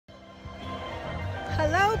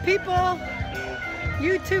Hello people,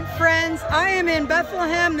 YouTube friends. I am in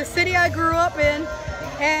Bethlehem, the city I grew up in,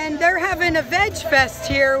 and they're having a Veg Fest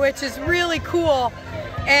here, which is really cool.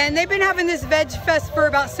 And they've been having this Veg Fest for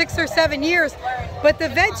about 6 or 7 years. But the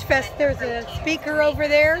Veg Fest, there's a speaker over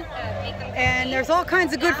there, and there's all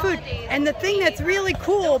kinds of good food. And the thing that's really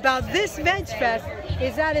cool about this Veg Fest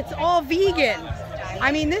is that it's all vegan.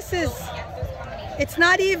 I mean, it's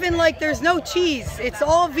not even like there's no cheese, it's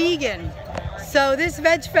all vegan. So this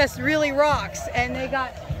Veg Fest really rocks, and they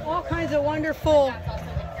got all kinds of wonderful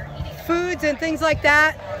foods and things like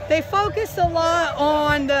that. They focus a lot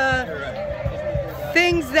on the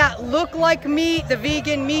things that look like meat, the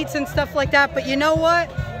vegan meats and stuff like that, but you know what?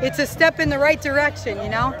 It's a step in the right direction, you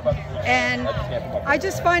know? And I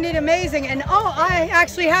just find it amazing. And oh, I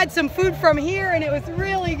actually had some food from here and it was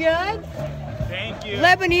really good. Thank you.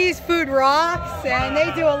 Lebanese food rocks, and they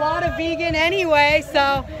do a lot of vegan anyway,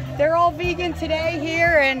 so they're all vegan today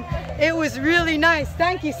here, and it was really nice.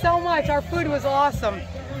 Thank you so much. Our food was awesome.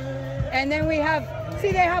 And then we have,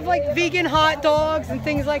 see, they have like vegan hot dogs and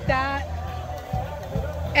things like that.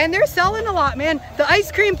 And they're selling a lot, man. The ice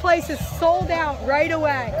cream place is sold out right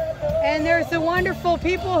away. And there's the wonderful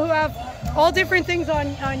people who have all different things on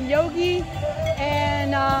yogi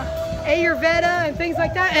and Ayurveda and things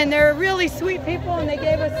like that. And they're really sweet people, and they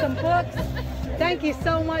gave us some books. Thank you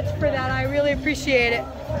so much for that. I really appreciate it.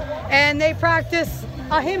 And they practice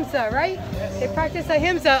ahimsa, right? They practice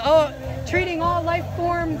ahimsa, treating all life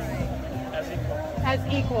forms as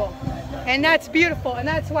equal. And that's beautiful, and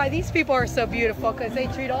that's why these people are so beautiful, because they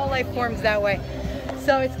treat all life forms that way.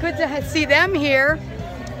 So it's good to see them here.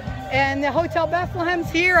 And the Hotel Bethlehem's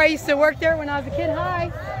here. I used to work there when I was a kid.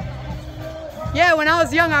 Hi. Yeah, when I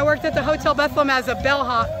was young, I worked at the Hotel Bethlehem as a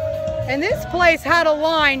bellhop. And this place had a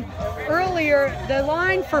line earlier. The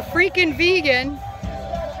line for freaking vegan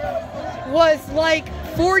was like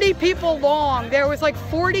 40 people long. There was like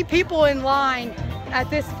 40 people in line at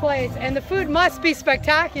this place, and the food must be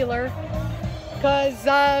spectacular because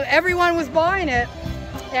everyone was buying it,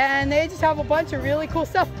 and they just have a bunch of really cool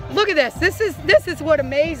stuff. Look at this. This is what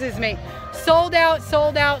amazes me. Sold out,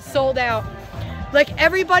 sold out, sold out. Like,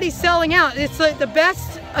 everybody's selling out. It's like the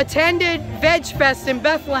best attended Veg Fest in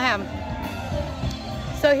Bethlehem.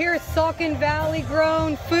 So here's Saucon Valley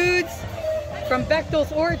grown foods from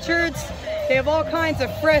Bechtel's Orchards. They have all kinds of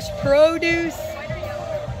fresh produce,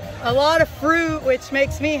 a lot of fruit, which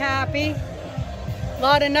makes me happy. A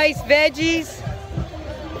lot of nice veggies.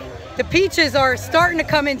 The peaches are starting to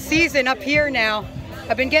come in season up here now.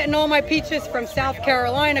 I've been getting all my peaches from South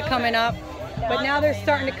Carolina coming up, but now they're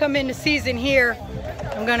starting to come into season here.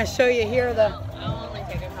 I'm going to show you here the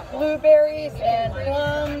blueberries and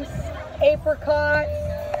plums, apricots,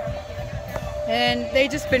 and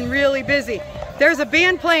they've just been really busy. There's a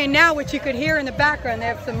band playing now, which you could hear in the background. They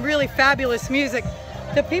have some really fabulous music.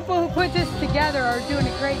 The people who put this together are doing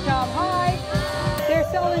a great job. Hi! They're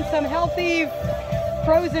selling some healthy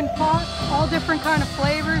frozen pots, all different kind of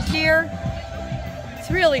flavors here. It's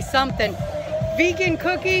really something. Vegan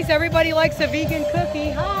cookies, everybody likes a vegan cookie.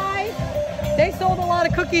 Hi! They sold a lot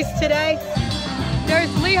of cookies today.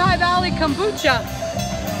 There's Lehigh Valley kombucha.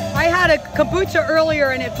 I had a kombucha earlier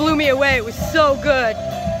and it blew me away. It was so good.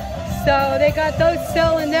 So they got those,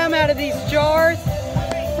 selling them out of these jars.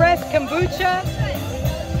 Fresh kombucha.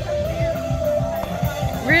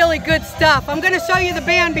 Really good stuff. I'm going to show you the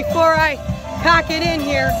band before I pack it in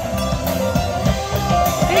here.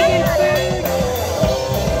 Vegan food.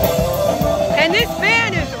 And this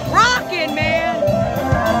band is rocking, man.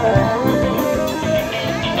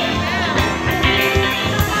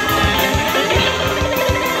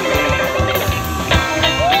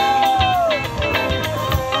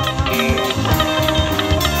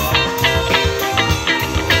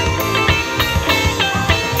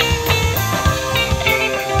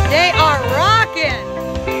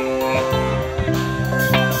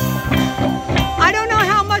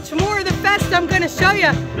 I'm going to show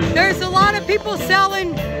you. There's a lot of people selling,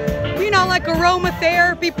 you know, like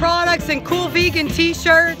aromatherapy products and cool vegan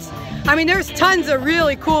t-shirts. I mean, there's tons of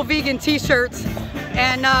really cool vegan t-shirts,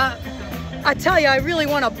 and I tell you, I really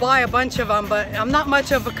want to buy a bunch of them, but I'm not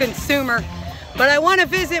much of a consumer. But I want to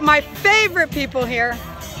visit my favorite people here,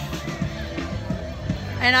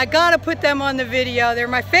 and I gotta put them on the video. They're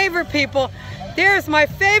my favorite people. There's my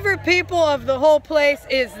favorite people of the whole place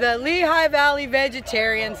is the Lehigh Valley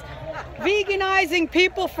vegetarians. Veganizing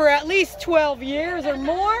people for at least 12 years or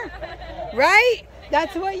more, right?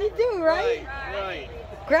 That's what you do, right? Right.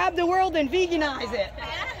 Grab the world and veganize it.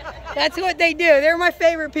 That's what they do. They're my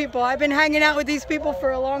favorite people. I've been hanging out with these people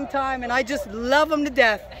for a long time, and I just love them to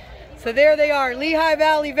death. So there they are, Lehigh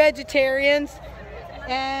Valley vegetarians.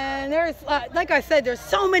 And there's, like I said, there's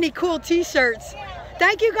so many cool t-shirts.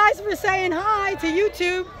 Thank you guys for saying hi to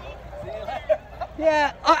YouTube.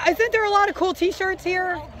 Yeah, I think there are a lot of cool t-shirts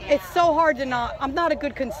here. It's so hard to not, I'm not a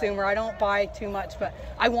good consumer. I don't buy too much, but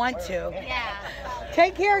I want to. Yeah.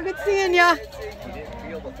 Take care, good seeing ya.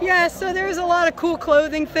 Yeah, so there's a lot of cool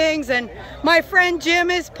clothing things, and my friend Jim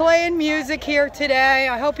is playing music here today.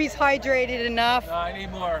 I hope he's hydrated enough. I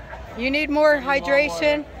need more. You need more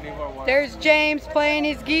hydration? Need more water. There's James playing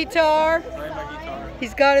his guitar. Playing my guitar.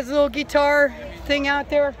 He's got his little guitar thing out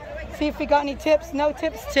there. See if he got any tips. No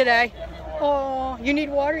tips today. Oh, you need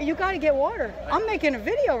water? You got to get water. I'm making a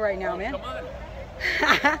video right now, man. Come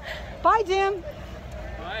on. Bye, Jim.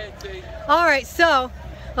 Bye, T. All right, so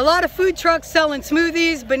a lot of food trucks selling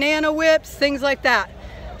smoothies, banana whips, things like that.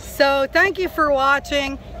 So thank you for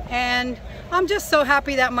watching, and I'm just so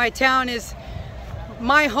happy that my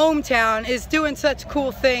hometown is doing such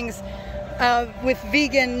cool things with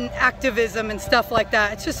vegan activism and stuff like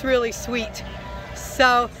that. It's just really sweet.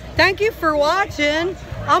 So thank you for watching.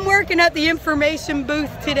 I'm working at the information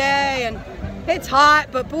booth today, and it's hot,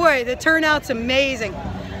 but boy, the turnout's amazing.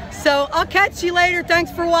 So I'll catch you later.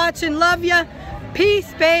 Thanks for watching. Love ya.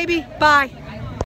 Peace, baby. Bye.